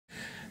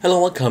Hello,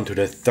 welcome to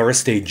the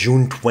Thursday,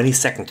 June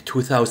 22nd, 2017 June 22nd,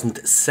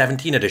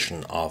 2017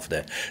 edition of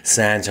the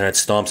SANS Internet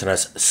Storm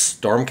Center's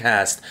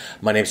Stormcast.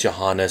 My name is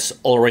Johannes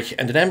Ulrich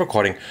and today I'm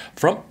recording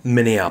from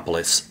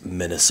Minneapolis,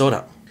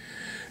 Minnesota.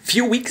 A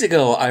few weeks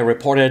ago, I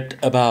reported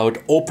about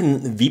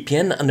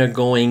OpenVPN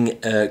undergoing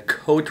a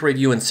code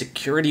review and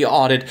security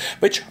audit,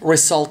 which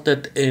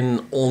resulted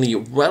in only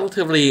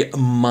relatively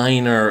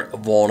minor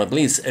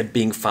vulnerabilities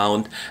being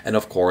found and,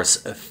 of course,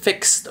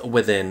 fixed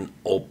within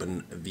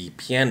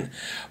OpenVPN.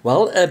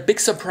 Well, a big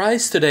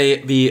surprise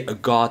today, we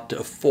got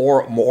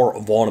 4 more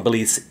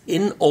vulnerabilities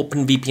in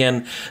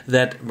OpenVPN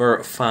that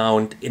were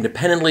found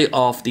independently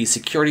of the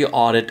security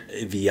audit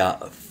via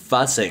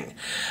fuzzing.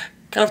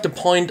 Kind of the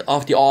point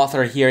of the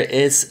author here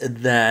is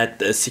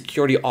that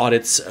security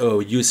audits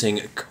using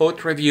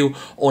code review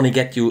only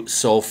get you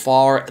so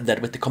far,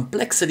 that with the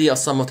complexity of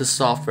some of the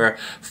software,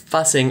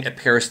 fuzzing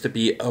appears to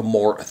be a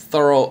more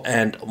thorough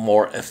and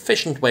more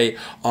efficient way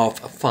of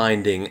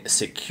finding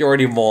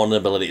security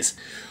vulnerabilities.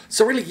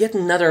 So really yet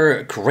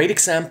another great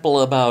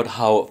example about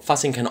how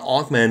fuzzing can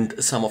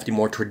augment some of the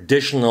more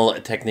traditional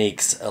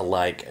techniques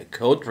like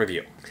code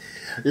review.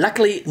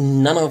 Luckily,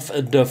 none of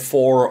the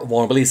 4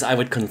 vulnerabilities I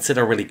would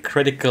consider really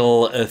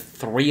critical.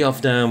 3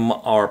 of them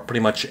are pretty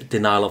much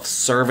denial of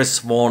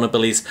service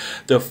vulnerabilities.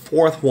 The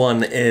 4th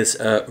one is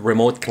a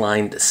remote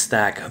client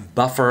stack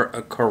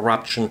buffer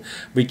corruption,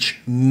 which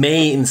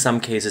may in some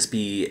cases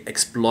be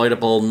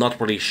exploitable, not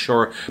really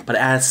sure. But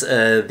as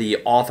the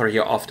author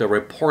here of the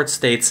report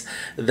states,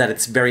 that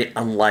it's very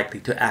unlikely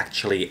to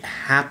actually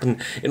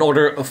happen. In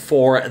order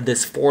for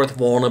this 4th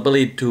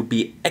vulnerability to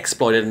be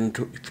exploited and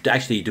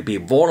to be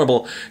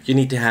vulnerable, you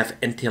need to have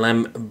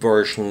NTLM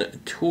version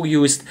 2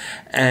 used,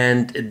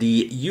 and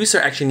the user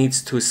actually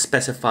needs to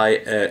specify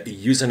a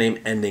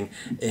username ending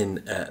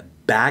in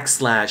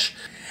 /,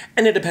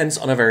 and it depends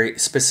on a very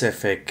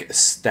specific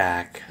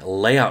stack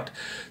layout.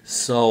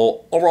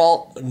 So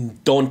overall,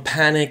 don't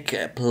panic,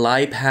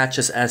 apply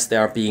patches as they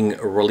are being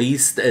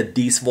released.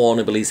 These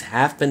vulnerabilities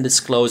have been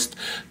disclosed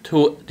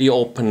to the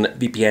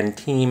OpenVPN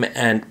team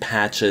and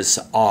patches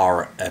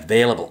are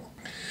available.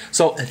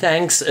 So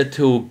thanks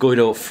to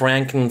Guido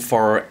Franken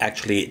for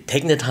actually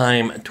taking the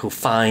time to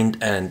find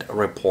and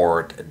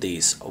report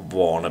these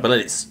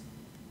vulnerabilities.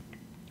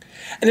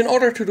 And in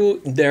order to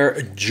do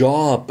their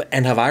job,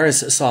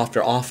 antivirus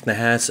software often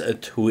has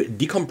to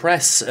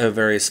decompress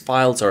various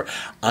files or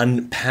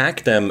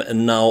unpack them.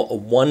 Now,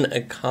 one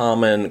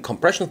common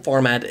compression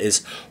format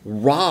is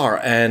RAR,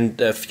 and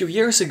a few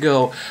years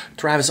ago,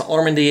 Travis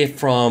Ormandy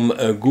from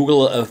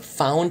Google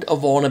found a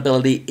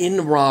vulnerability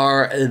in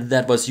RAR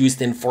that was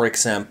used in, for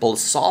example,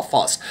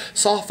 Sophos.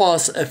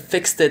 Sophos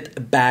fixed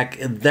it back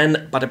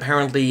then, but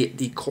apparently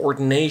the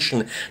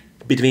coordination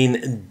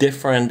between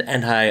different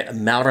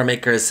anti-malware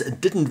makers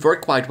didn't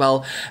work quite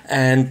well,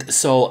 and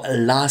so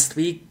last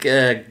week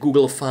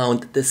Google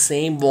found the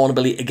same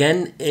vulnerability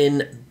again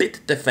in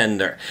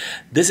BitDefender.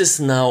 This is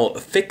now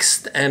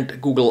fixed and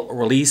Google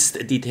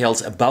released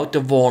details about the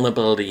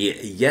vulnerability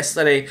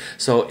yesterday,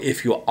 so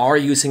if you are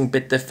using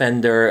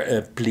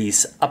BitDefender,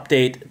 please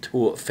update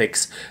to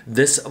fix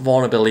this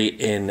vulnerability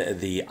in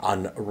the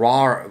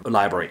UnRAR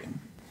library.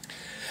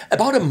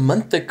 About a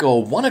month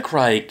ago,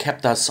 WannaCry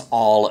kept us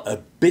all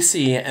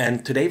busy,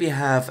 and today we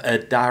have a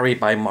diary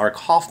by Mark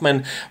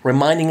Hoffman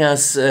reminding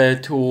us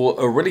to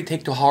really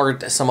take to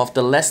heart some of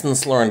the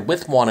lessons learned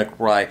with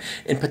WannaCry.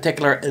 In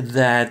particular,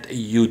 that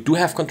you do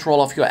have control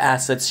of your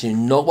assets, you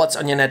know what's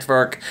on your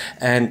network,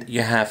 and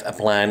you have a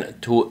plan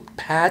to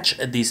patch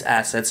these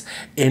assets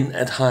in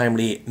a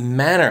timely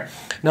manner.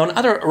 Now,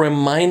 another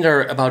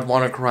reminder about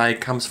WannaCry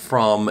comes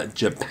from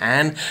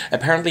Japan.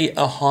 Apparently,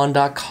 a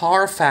Honda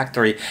car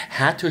factory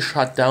had to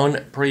shut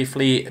down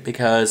briefly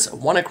because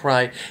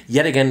WannaCry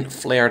yet again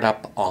flared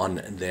up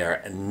on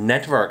their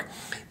network.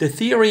 The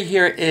theory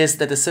here is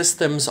that the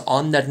systems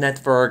on that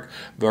network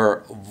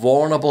were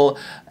vulnerable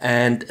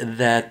and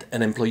that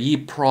an employee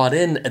brought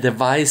in a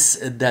device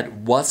that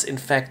was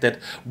infected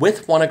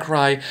with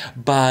WannaCry,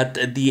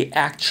 but the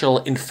actual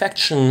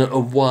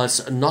infection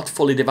was not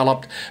fully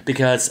developed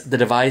because the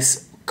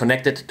device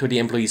connected to the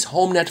employee's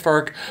home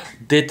network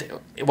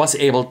was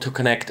able to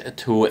connect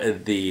to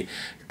the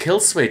kill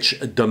switch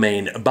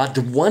domain, but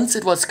once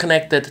it was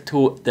connected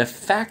to the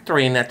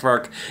factory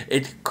network,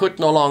 it could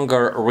no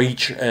longer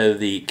reach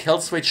the kill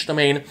switch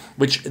domain,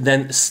 which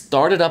then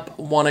started up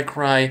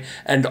WannaCry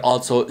and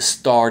also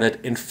started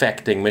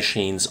infecting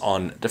machines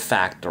on the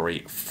factory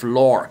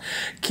floor.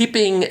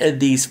 Keeping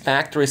these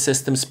factory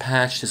systems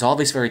patched is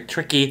always very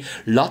tricky.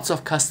 Lots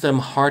of custom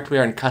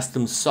hardware and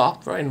custom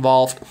software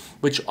involved,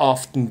 which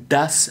often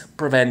does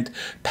prevent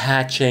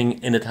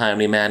patching in a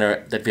timely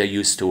manner that we are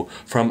used to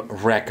from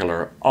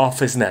regular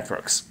office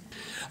networks.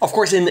 Of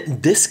course,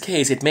 in this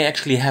case, it may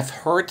actually have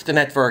hurt the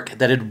network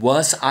that it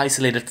was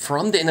isolated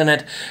from the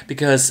internet,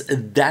 because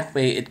that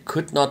way it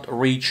could not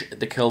reach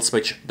the kill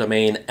switch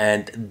domain,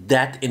 and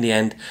that in the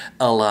end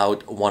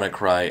allowed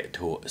WannaCry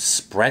to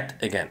spread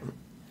again.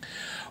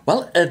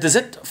 Well, that's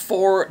it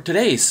for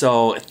today,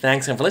 so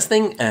thanks again for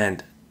listening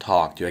and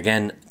talk to you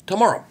again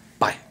tomorrow.